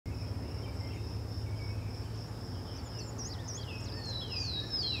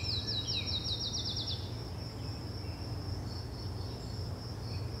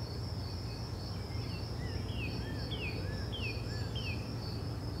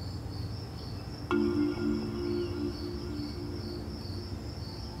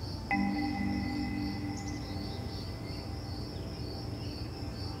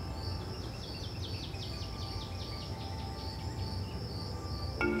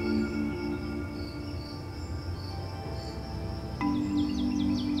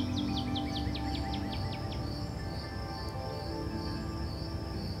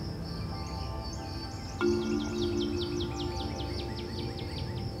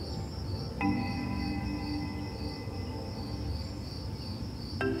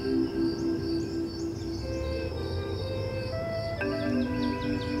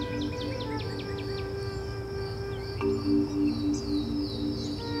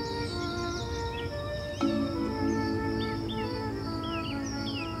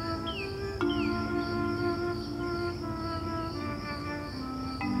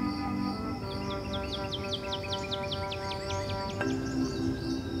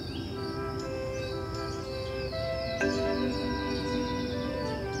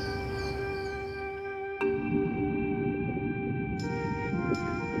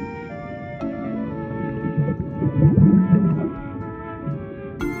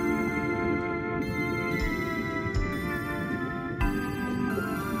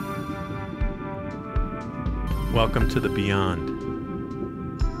Welcome to the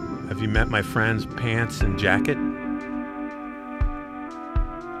Beyond. Have you met my friends Pants and Jacket?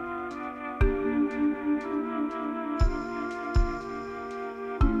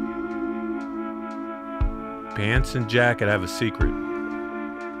 Pants and Jacket have a secret.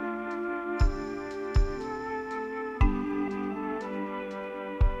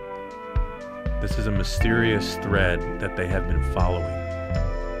 This is a mysterious thread that they have been following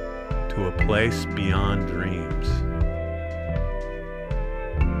to a place beyond dreams.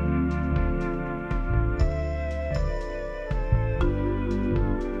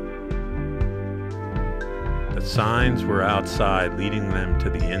 The signs were outside, leading them to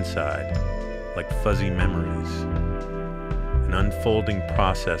the inside, like fuzzy memories. An unfolding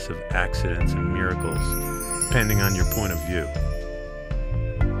process of accidents and miracles, depending on your point of view.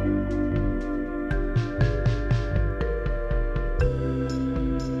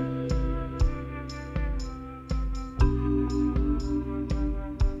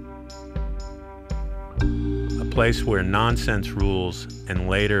 A place where nonsense rules and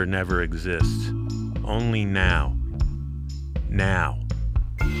later never exists. Only now. Now.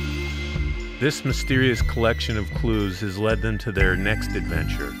 This mysterious collection of clues has led them to their next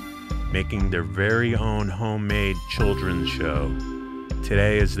adventure, making their very own homemade children's show.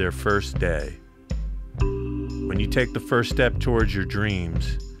 Today is their first day. When you take the first step towards your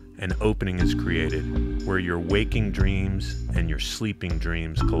dreams, an opening is created where your waking dreams and your sleeping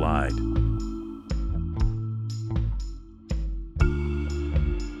dreams collide.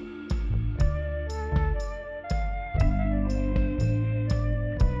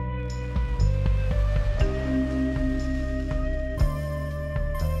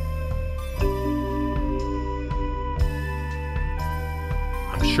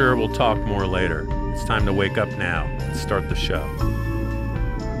 Sure, we'll talk more later. It's time to wake up now and start the show.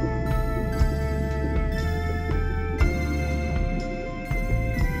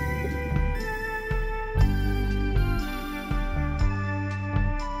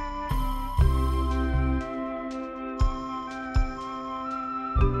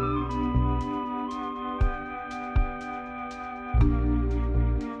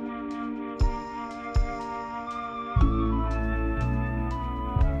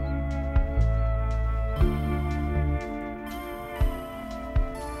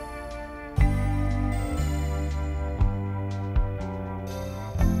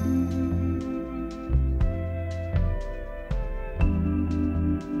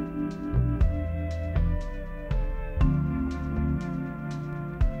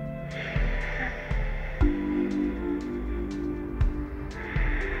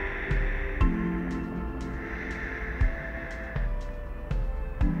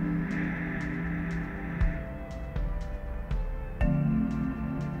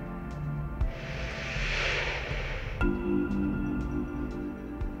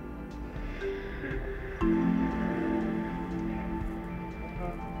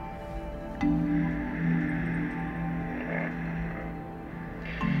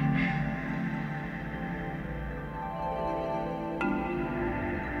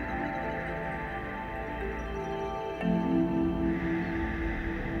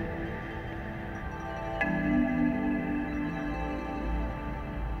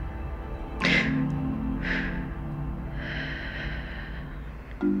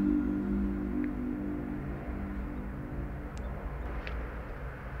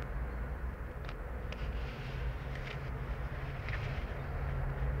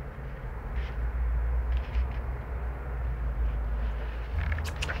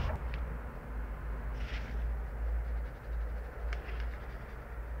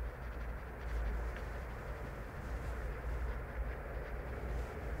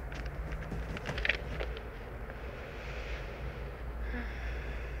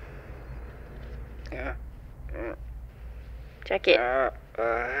 Jacket.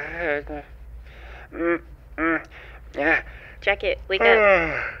 Jacket, wake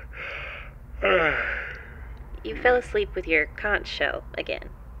up. You fell asleep with your conch shell again.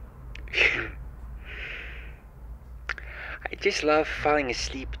 I just love falling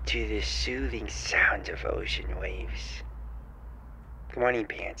asleep to the soothing sounds of ocean waves. Good morning,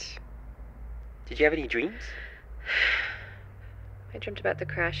 Pants. Did you have any dreams? I dreamt about the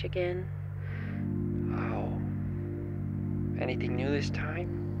crash again. Anything new this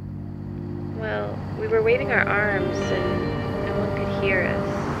time? Well, we were waving our arms and no one could hear us.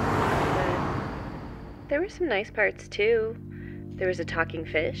 But there were some nice parts too. There was a talking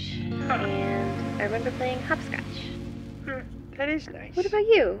fish, and I remember playing hopscotch. That is nice. What about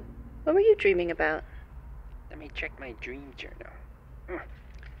you? What were you dreaming about? Let me check my dream journal.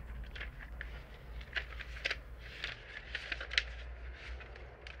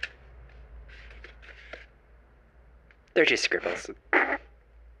 They're just scribbles.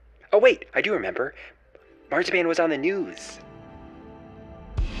 Oh wait, I do remember. Marzipan was on the news.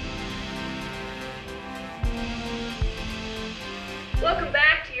 Welcome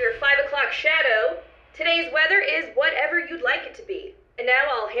back to your 5 o'clock shadow. Today's weather is whatever you'd like it to be. And now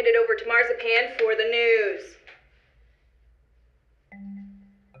I'll hand it over to Marzipan for the news.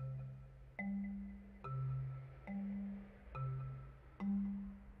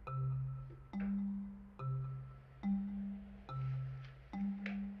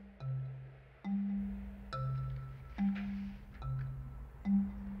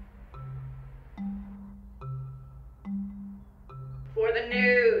 For the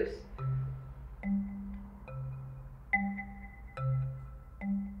news.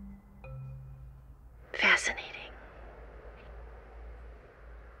 Fascinating.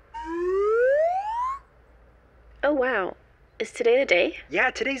 Oh, wow. Is today the day?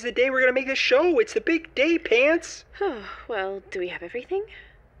 Yeah, today's the day we're gonna make the show. It's the big day, Pants. Oh, well, do we have everything?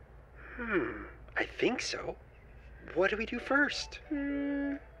 I think so. What do we do first?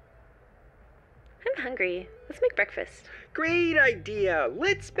 I'm hungry. Let's make breakfast. Great idea.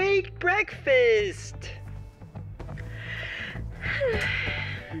 Let's make breakfast.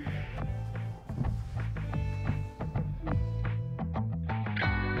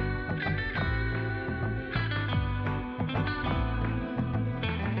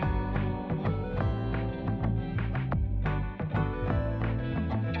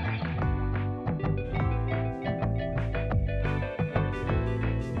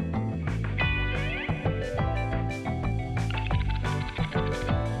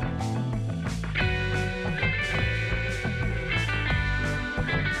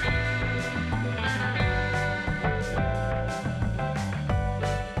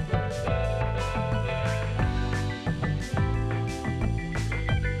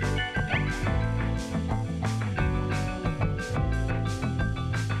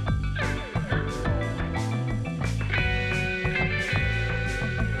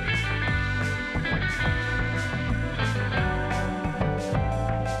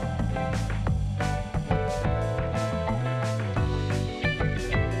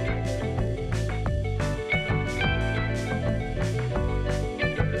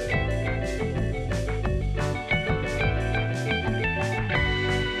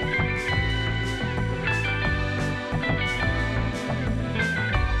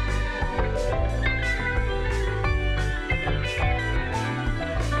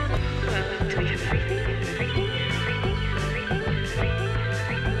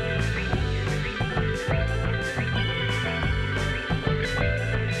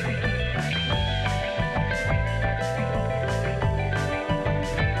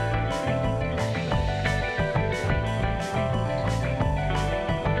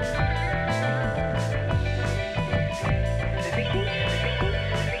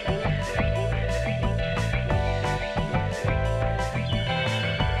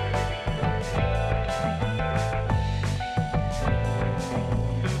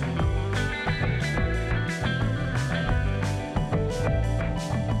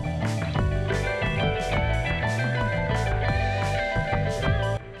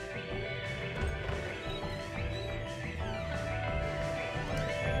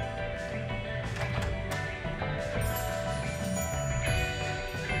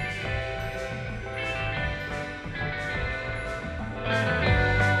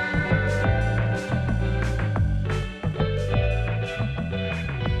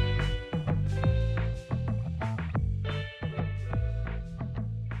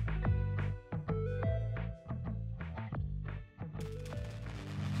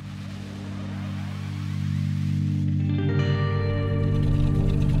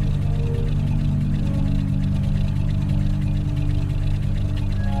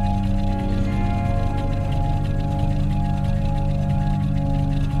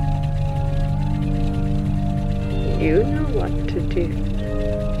 You know what to do.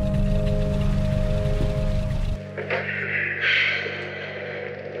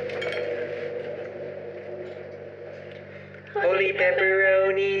 Holy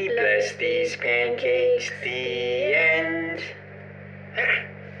Pepperoni, bless these pancakes, the end.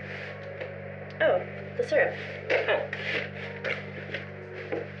 Oh, the syrup.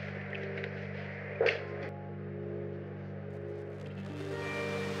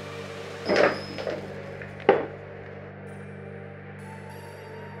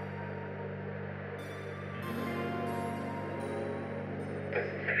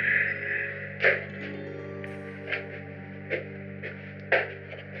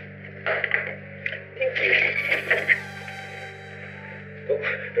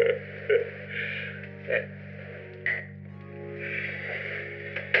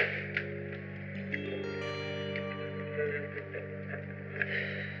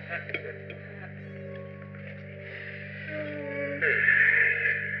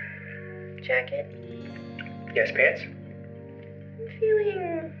 Jacket? Yes, Pants? I'm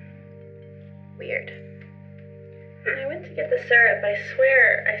feeling weird. When I went to get the syrup, I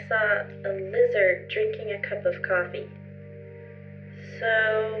swear I saw a lizard drinking a cup of coffee. So,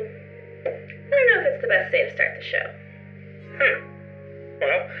 I don't know if it's the best day to start the show.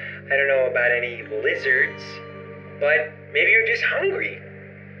 Well, I don't know about any lizards, but maybe you're just hungry.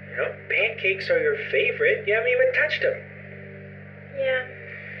 You know, pancakes are your favorite. You haven't even touched them. Yeah.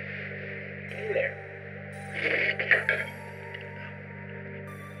 Get in there.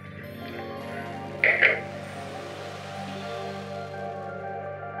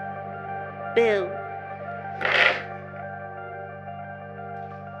 Boo.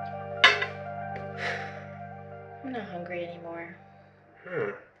 I'm not hungry anymore.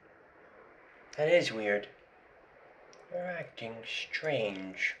 That is weird. You're acting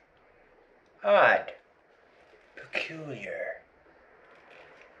strange. Odd. Peculiar.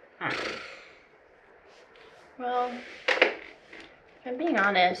 Well, if I'm being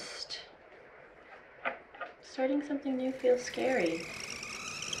honest, starting something new feels scary.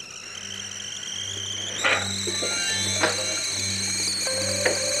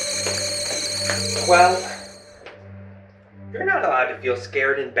 Well, you're not allowed to feel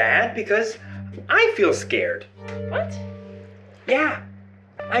scared and bad because I feel scared. What? Yeah,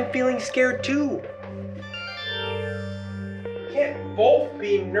 I'm feeling scared too. Can't both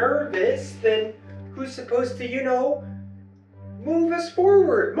be nervous, then who's supposed to, move us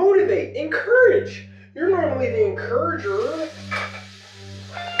forward, motivate, encourage? You're normally the encourager.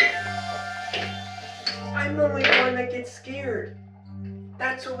 I'm normally the one that gets scared.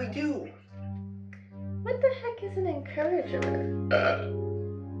 That's what we do. What the heck is an encourager?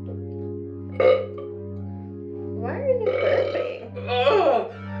 Why are you burping?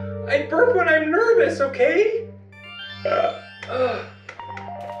 Oh, I burp when I'm nervous, okay?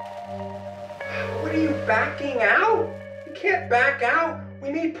 What are you backing out? You can't back out.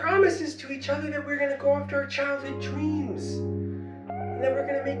 We made promises to each other that we're gonna go after our childhood dreams. And that we're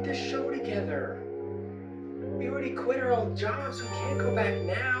gonna make this show together. We already quit our old jobs. We can't go back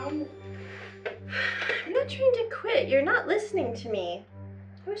now. I'm not trying to quit. You're not listening to me.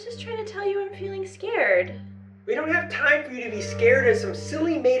 I was just trying to tell you I'm feeling scared. We don't have time for you to be scared of some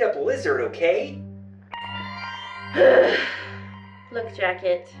silly made-up lizard, okay? Look,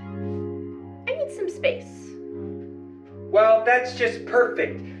 Jacket. I need some space. Well, that's just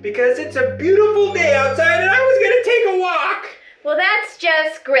perfect, because it's a beautiful day outside and I was gonna take a walk! Well, that's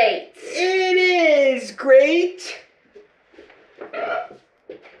just great. It is great!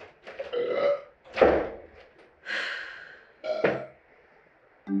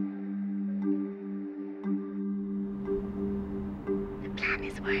 The plan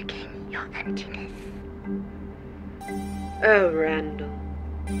is working, your emptiness. Oh, Randall.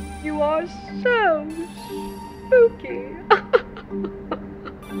 You are so spooky.